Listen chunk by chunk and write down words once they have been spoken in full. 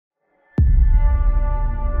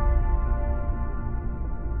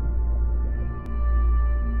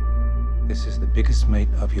biggest meet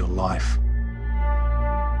of your life.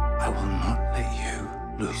 I will not let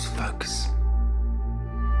you lose focus.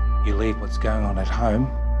 You leave what's going on at home.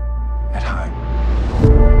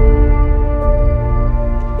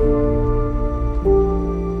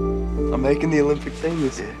 I'm making the Olympic team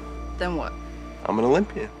this year. Then what? I'm an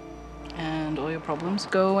Olympian. And all your problems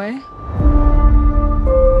go away?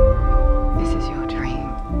 This is your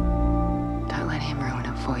dream. Don't let him ruin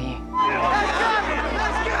it for you.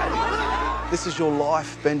 This is your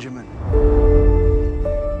life, Benjamin.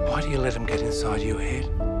 Why do you let him get inside your head?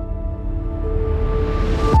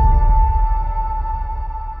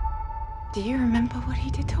 Do you remember what he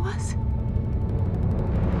did to us?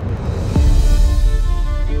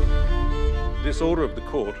 This order of the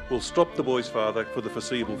court will stop the boy's father for the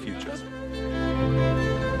foreseeable future.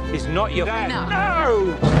 He's not your dad.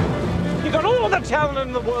 No! You got all the talent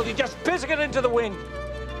in the world. You're just pissing it into the wind.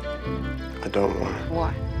 I don't want to.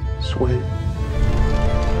 Why? Sweet.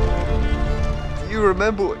 Do you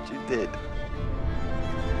remember what you did?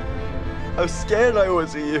 How scared I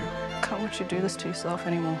was of you. Can't watch you do this to yourself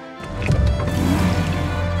anymore.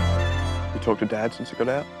 You talked to Dad since you got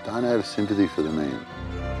out? Don't have sympathy for the man.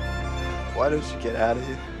 Why don't you get out of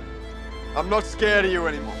here? I'm not scared of you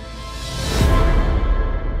anymore.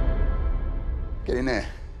 Get in there.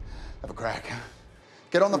 Have a crack.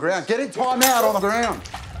 Get on the ground. Get in time out on the ground.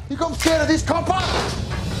 You think I'm scared of this copper?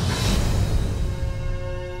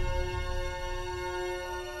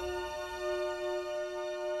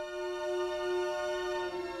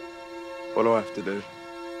 What do I have to do?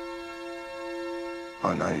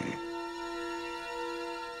 I know you.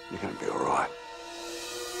 You're gonna be all right.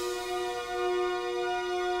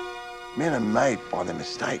 Men are made by their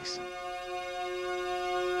mistakes.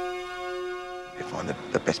 You find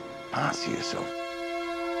the best parts of yourself.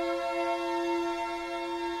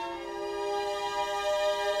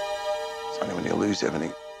 It's only when you lose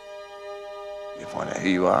everything you find out who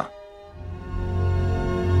you are.